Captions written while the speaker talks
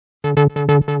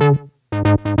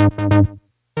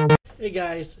Hey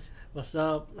guys, what's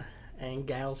up? And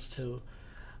gals too.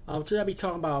 Today I'll be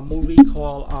talking about a movie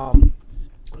called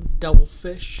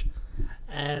Devilfish,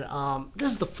 and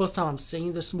this is the first time I'm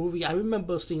seeing this movie. I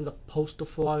remember seeing the poster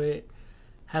for it,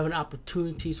 having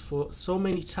opportunities for so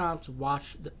many times to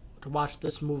watch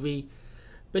this movie.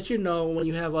 But you know, when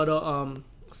you have other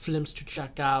films to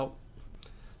check out,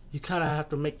 you kind of have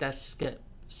to make that skip.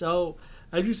 So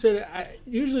I just said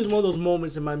usually it's one of those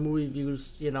moments in my movie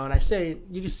reviews, you know, and I say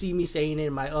you can see me saying it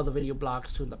in my other video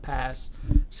blogs too in the past,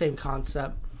 same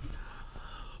concept.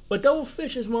 But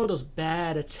Devilfish is one of those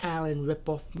bad Italian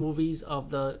rip-off movies of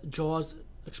the Jaws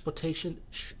exploitation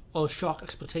or shark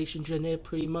exploitation genre,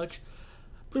 pretty much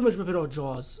ripping off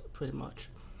Jaws, pretty much.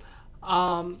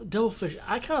 Devilfish,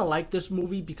 I kind of like this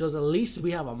movie because at least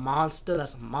we have a monster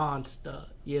that's a monster,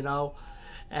 you know.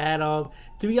 And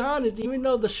to be honest, even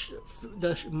though devilfish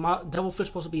is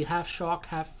supposed to be half shark,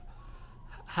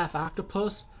 half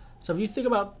octopus, so if you think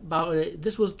about it,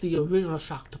 this was the original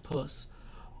octopus.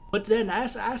 But then I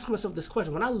ask myself this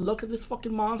question: when I look at this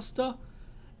fucking monster,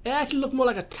 it actually looked more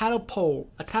like a tadpole,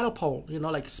 you know,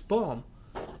 like sperm.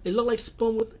 It looked like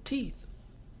sperm with teeth.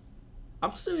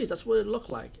 I'm serious. That's what it looked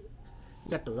like.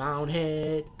 You got the round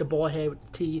head, the ball head with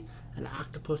the teeth, and the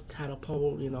octopus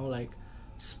tadpole, you know, like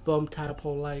sperm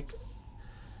tadpole like.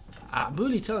 I'm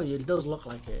really telling you, it does look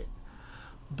like it.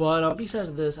 But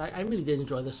besides this, I really did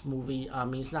enjoy this movie. I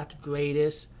mean, it's not the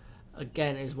greatest.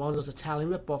 Again, it's one of those Italian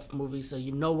rip-off movies, so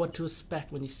you know what to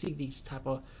expect when you see these type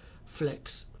of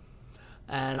flicks.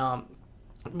 And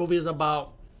the movie is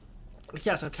about the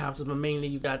cast of characters, but mainly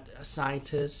you got a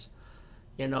scientist.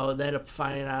 You know, they end up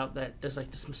finding out that there's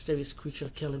like this mysterious creature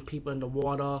killing people in the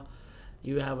water.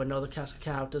 You have another cast of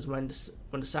characters when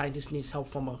the scientist needs help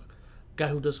from a guy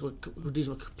who deals with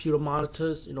computer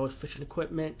monitors, you know, with fishing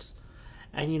equipment,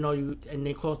 and you know and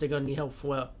of course they're gonna need help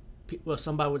for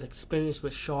somebody with experience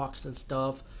with sharks and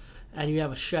stuff, and you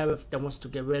have a sheriff that wants to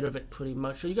get rid of it pretty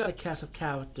much. So you got a cast of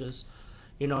characters,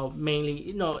 you know, mainly,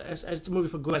 you know, as the movie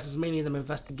progresses, mainly them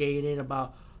investigating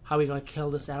about how we're gonna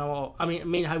kill this animal. I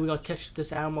mean how we're gonna catch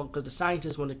this animal because the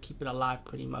scientists want to keep it alive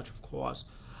pretty much, of course.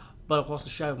 But of course the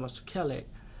sheriff wants to kill it,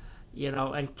 you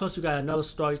know. And plus you got another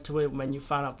story to it when you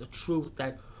find out the truth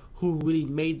that who really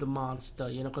made the monster,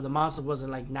 you know, because the monster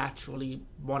wasn't like naturally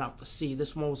born out the sea.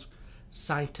 This one was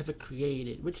scientific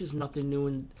created, which is nothing new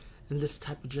in this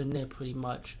type of genre pretty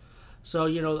much. So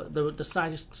you know the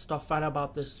scientists start finding out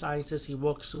about this scientist he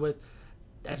works with.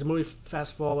 As the movie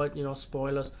fast forward, you know,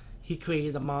 spoilers, he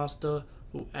created the monster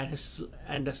and the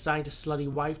scientist's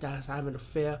slutty wife that has having an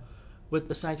affair with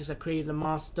the scientist that created the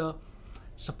monster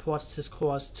supports his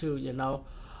cause too, you know.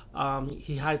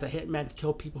 He hires a hitman to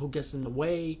kill people who gets in the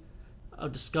way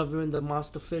of discovering the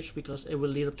monster fish because it will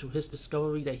lead up to his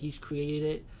discovery that he's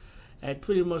created. And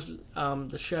pretty much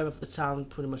the sheriff of the town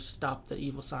pretty much stopped the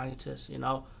evil scientist, you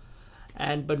know.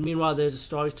 But meanwhile there's a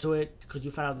story to it because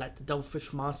you find out that the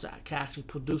devilfish monster can actually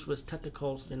produce with its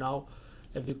tentacles, you know.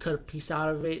 If you cut a piece out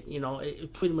of it, you know,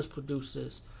 it pretty much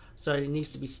produces. So it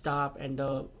needs to be stopped, and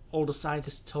the older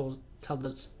scientist tell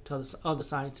this other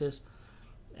scientist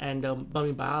and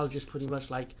biologist pretty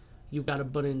much like, you gotta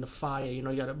burn it in the fire, you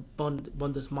know, you gotta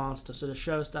burn this monster. So the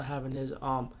sheriff start having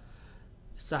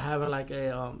like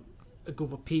a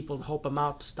group of people to help him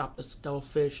out to stop this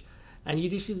devilfish. And you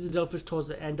do see the devilfish towards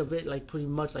the end of it, like pretty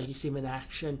much like you see him in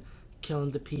action,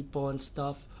 killing the people and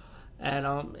stuff,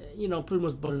 and you know, pretty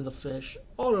much burning the fish.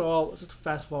 All in all, just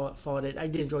fast forward it, I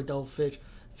did enjoy Devilfish.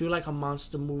 If you like a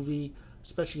monster movie,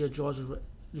 especially a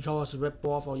Jaws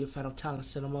rip-off, or you're a fan of Italian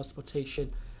cinema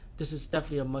exploitation, this is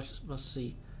definitely a must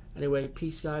see. Anyway,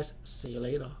 peace guys, see you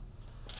later.